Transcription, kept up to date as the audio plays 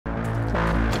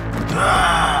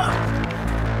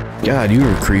God, you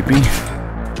were creepy.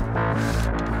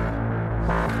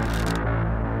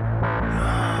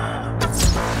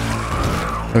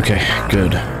 Okay,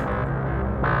 good.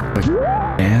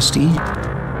 Nasty.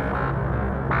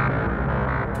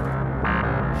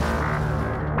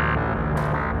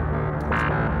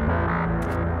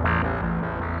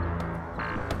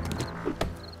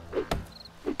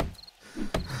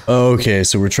 Okay,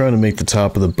 so we're trying to make the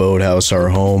top of the boathouse our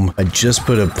home. I just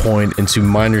put a point into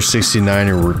Miner 69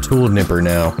 and we're tool nipper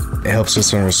now. It helps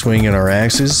us on our swing and our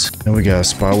axes. And we got a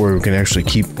spot where we can actually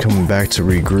keep coming back to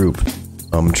regroup.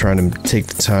 I'm trying to take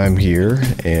the time here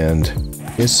and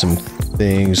get some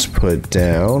things put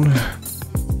down.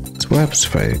 So what happens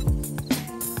if I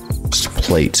just a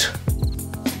plate?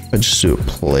 I just do a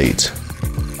plate.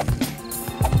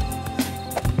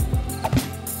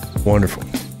 Wonderful.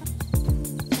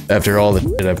 After all the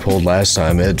shit I pulled last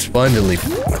time, it's abundantly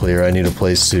clear I need a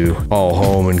place to haul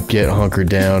home and get hunkered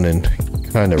down and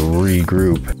kind of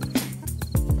regroup.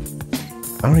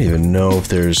 I don't even know if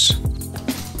there's...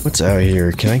 What's out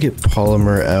here? Can I get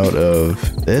polymer out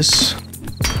of this?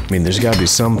 I mean, there's got to be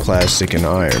some plastic and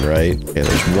iron, right? Yeah,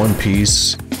 there's one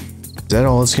piece. Is that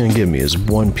all it's going to give me is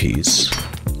one piece?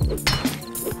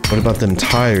 What about them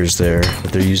tires there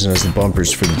that they're using as the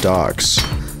bumpers for the docks?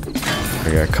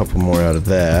 I got a couple more out of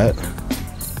that.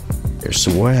 Here,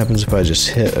 so what happens if I just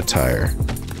hit a tire?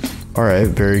 Alright,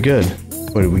 very good.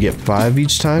 What, did we get 5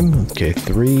 each time? Okay,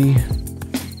 3.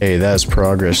 Hey, that's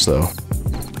progress though.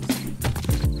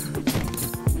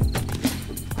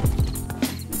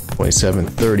 27,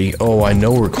 30. Oh, I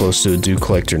know we're close to a dew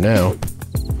collector now.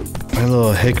 My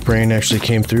little hick brain actually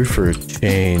came through for a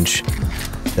change.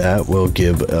 That will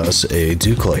give us a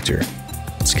dew collector.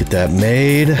 Let's get that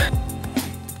made.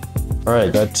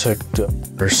 Alright, that took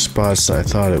more spots than I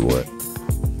thought it would.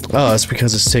 Oh, that's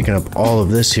because it's taking up all of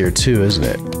this here too, isn't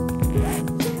it?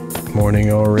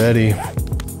 Morning already.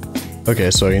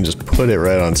 Okay, so I can just put it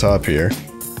right on top here.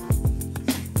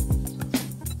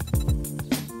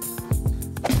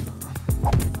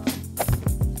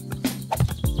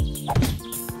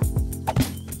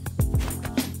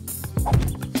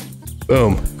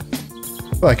 Boom.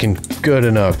 Fucking good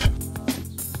enough.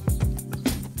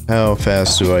 How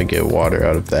fast do I get water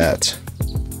out of that?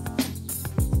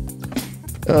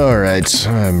 Alright,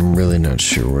 I'm really not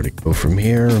sure where to go from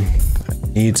here. I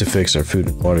need to fix our food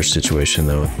and water situation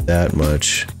though, that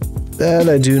much. That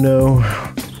I do know.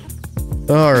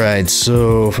 Alright,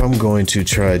 so if I'm going to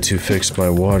try to fix my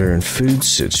water and food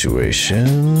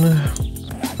situation...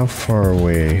 How far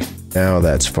away? Now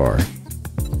that's far.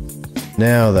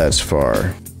 Now that's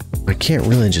far. I can't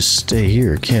really just stay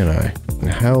here, can I?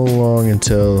 How long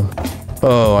until...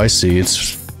 Oh, I see.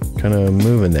 It's kind of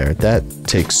moving there. That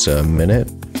takes a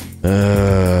minute.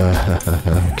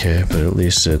 Okay, but at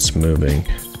least it's moving.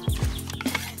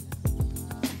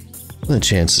 What are the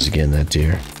chances of getting that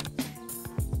deer?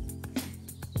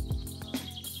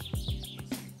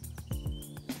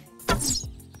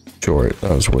 Short.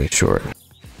 That was way short.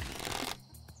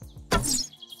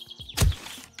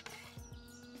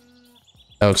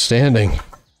 Outstanding.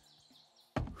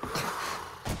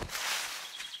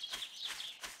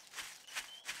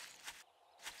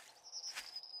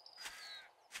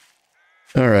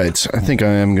 Alright, I think I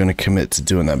am going to commit to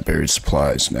doing that buried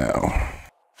supplies now.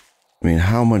 I mean,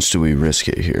 how much do we risk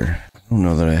it here? I don't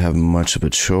know that I have much of a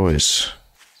choice.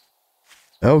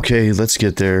 Okay, let's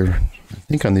get there. I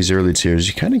think on these early tiers,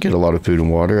 you kind of get a lot of food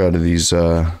and water out of these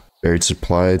buried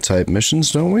supply type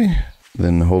missions, don't we?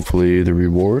 Then hopefully the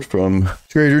reward from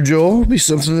Trader Joel will be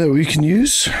something that we can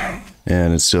use.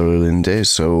 And it's still early in the day,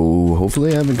 so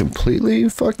hopefully I haven't completely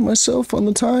fucked myself on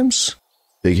the times.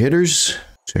 Big hitters.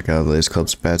 Check out the latest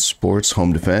club's Bat Sports,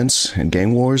 Home Defense, and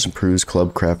Gang Wars improves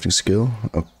club crafting skill.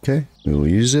 Okay, we will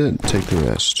use it and take the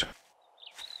rest.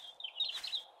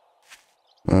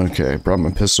 Okay, brought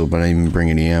my pistol, but I didn't even bring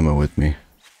any ammo with me.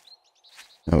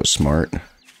 That was smart.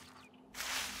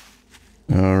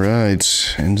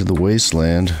 Alright, into the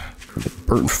wasteland for the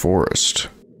burnt forest.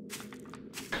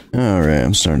 Alright,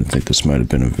 I'm starting to think this might have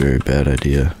been a very bad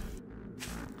idea.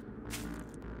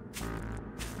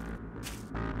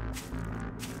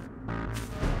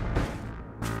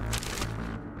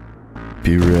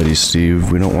 Be ready,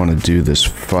 Steve. We don't want to do this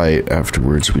fight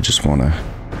afterwards. We just want to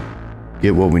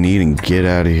get what we need and get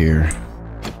out of here.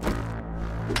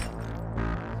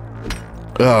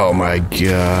 Oh my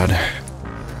god.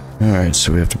 Alright,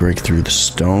 so we have to break through the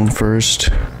stone first.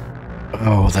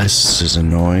 Oh, this is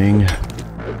annoying.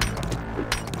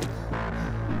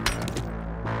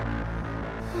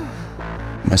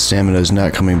 My stamina is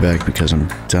not coming back because I'm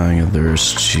dying of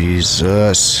thirst.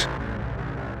 Jesus.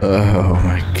 Oh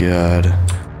my god.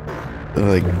 That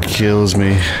like kills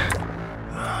me.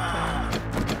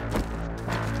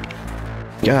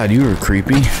 God, you were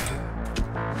creepy.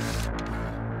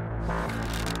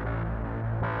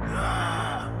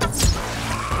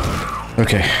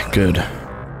 Okay, good.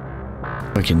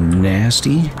 Fucking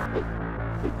nasty.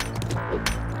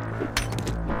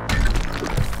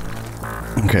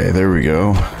 Okay, there we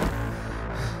go.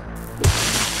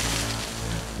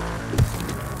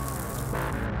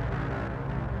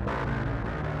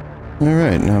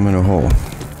 Alright, now I'm in a hole.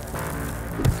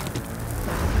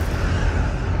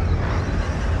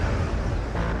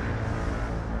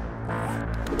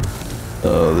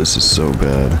 Oh, this is so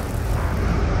bad.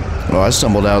 Oh, I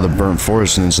stumbled out of the burnt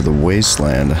forest and into the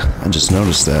wasteland. I just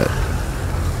noticed that.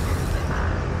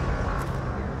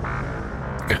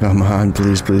 Come on,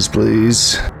 please, please,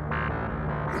 please.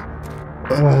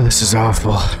 Oh, this is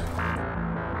awful.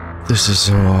 This is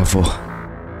so awful.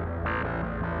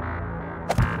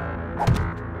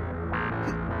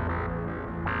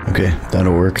 Okay,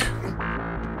 that'll work.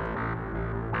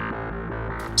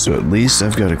 So at least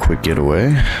I've got a quick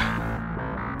getaway.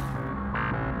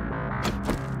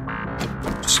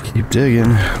 Just keep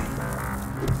digging.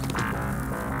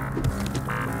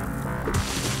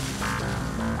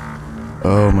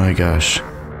 Oh my gosh.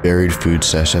 Buried food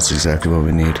stash, that's exactly what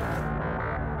we need.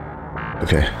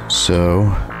 Okay,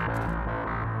 so...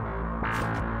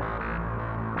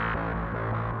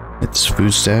 it's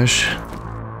food stash.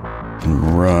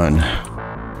 And run.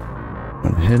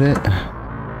 I'm gonna hit it.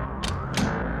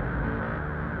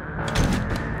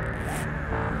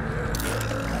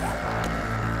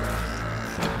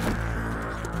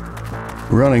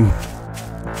 Running.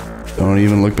 Don't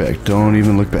even look back. Don't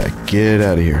even look back. Get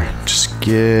out of here. Just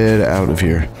get out of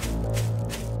here.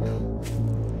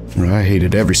 I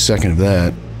hated every second of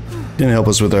that. Didn't help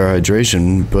us with our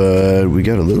hydration, but we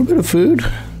got a little bit of food.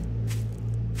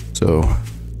 So,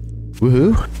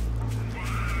 woohoo.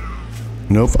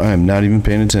 Nope, I am not even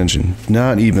paying attention.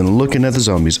 Not even looking at the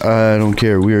zombies. I don't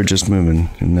care. We are just moving.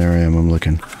 And there I am. I'm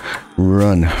looking.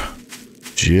 Run.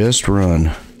 Just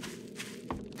run.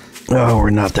 Oh,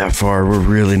 we're not that far. We're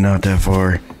really not that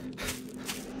far.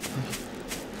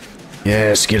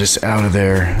 Yes, get us out of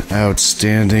there.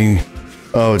 Outstanding.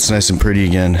 Oh, it's nice and pretty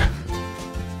again.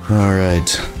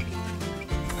 Alright.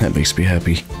 That makes me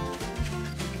happy.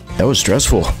 That was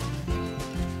stressful.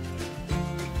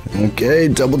 Okay,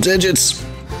 double digits.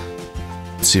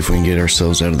 Let's see if we can get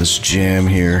ourselves out of this jam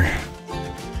here.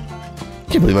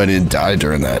 Can't believe I didn't die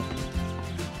during that.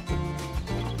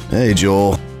 Hey,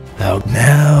 Joel. Out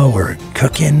now, we're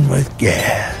cooking with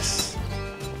gas.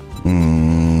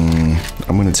 I'm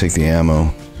gonna take the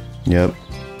ammo. Yep.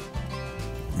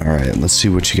 Alright, let's see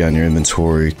what you got in your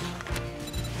inventory.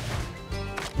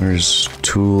 There's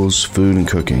tools, food, and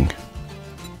cooking.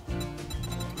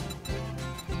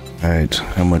 Alright,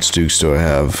 how much dukes do I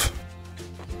have?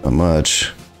 Not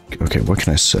much. Okay, what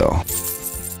can I sell?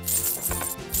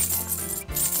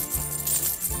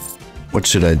 What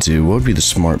should I do? What would be the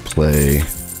smart play?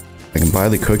 I can buy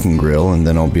the cooking grill and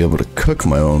then I'll be able to cook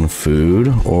my own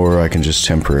food, or I can just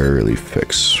temporarily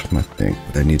fix my thing.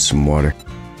 I need some water.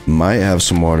 Might have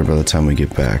some water by the time we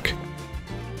get back.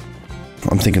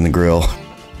 I'm thinking the grill.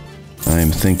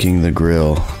 I'm thinking the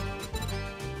grill.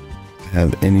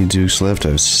 Have any dukes left? I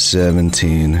have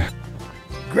 17.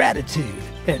 Gratitude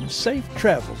and safe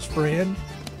travels, friend.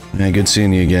 Yeah, good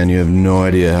seeing you again. You have no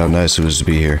idea how nice it was to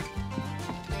be here.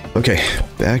 Okay,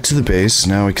 back to the base.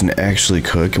 Now we can actually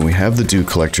cook, and we have the dew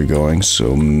collector going,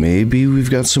 so maybe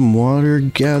we've got some water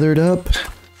gathered up?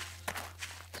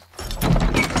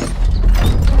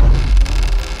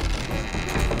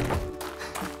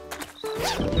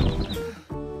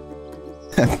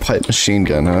 Pipe machine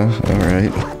gun, huh?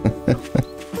 Alright.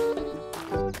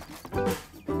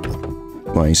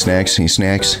 Come on, any snacks? Any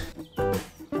snacks?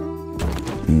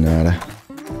 Nada.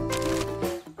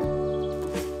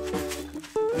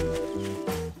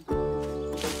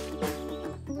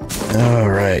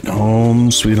 Alright,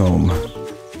 home sweet home.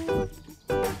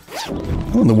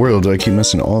 How in the world do I keep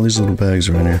missing all these little bags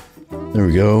around here? There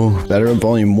we go. Batter up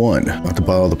volume 1. Knock the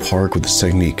bottle of the park with this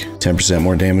technique. 10%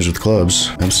 more damage with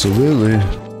clubs. Absolutely.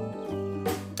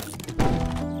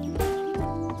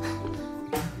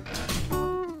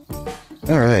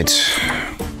 Alright.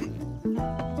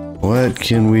 What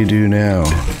can we do now?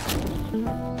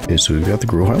 Okay, so we've got the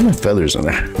grill. How are my feathers on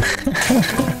there?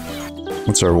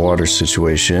 What's our water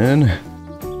situation?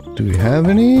 Do we have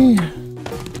any?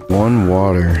 1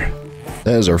 water.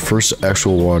 That is our first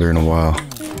actual water in a while.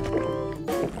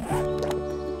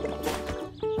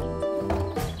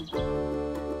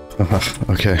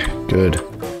 Okay, good.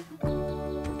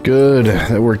 Good,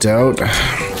 that worked out.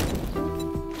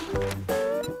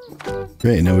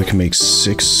 Great, now we can make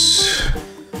 6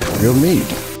 grilled meat.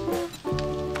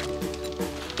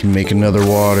 Can make another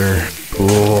water.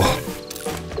 Cool.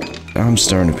 I'm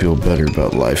starting to feel better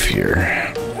about life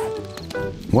here.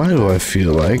 Why do I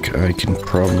feel like I can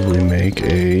probably make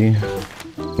a...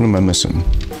 What am I missing?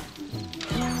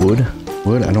 Wood?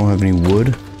 Wood? I don't have any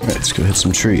wood. Alright, let's go hit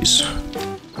some trees.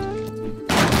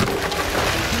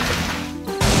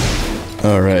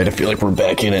 Alright, I feel like we're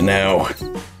back in it now.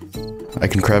 I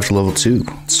can craft level 2.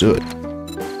 Let's do it.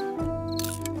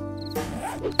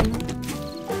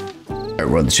 Alright,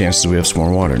 what are the chances we have some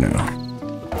more water now?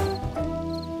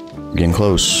 We're getting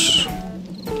close.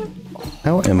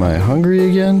 How am I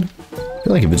hungry again? I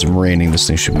feel like if it's raining, this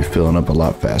thing should be filling up a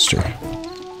lot faster.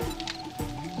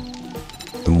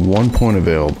 And 1 point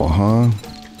available, huh?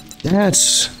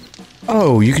 That's...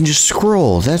 Oh, you can just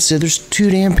scroll. That's it. There's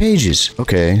 2 damn pages.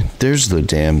 Okay, there's the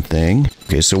damn thing.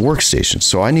 Okay, so workstation.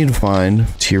 So I need to find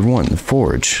tier 1, the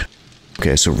forge.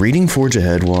 Okay, so reading Forge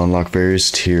Ahead will unlock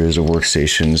various tiers of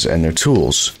workstations and their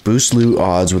tools. Boost loot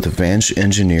odds with advanced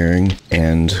engineering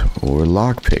or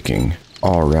lockpicking.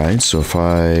 Alright, so if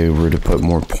I were to put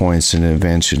more points in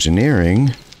advanced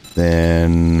engineering,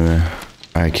 then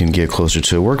I can get closer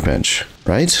to a workbench,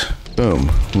 right?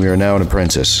 Boom, we are now an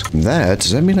apprentice.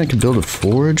 Does that mean I can build a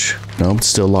forge? No, it's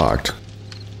still locked.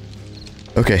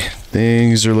 Okay,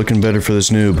 things are looking better for this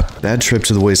noob. That trip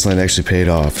to the wasteland actually paid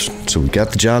off. So we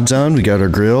got the job done, we got our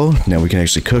grill, now we can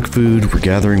actually cook food, we're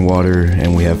gathering water,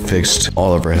 and we have fixed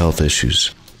all of our health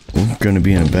issues. We're gonna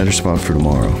be in a better spot for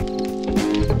tomorrow.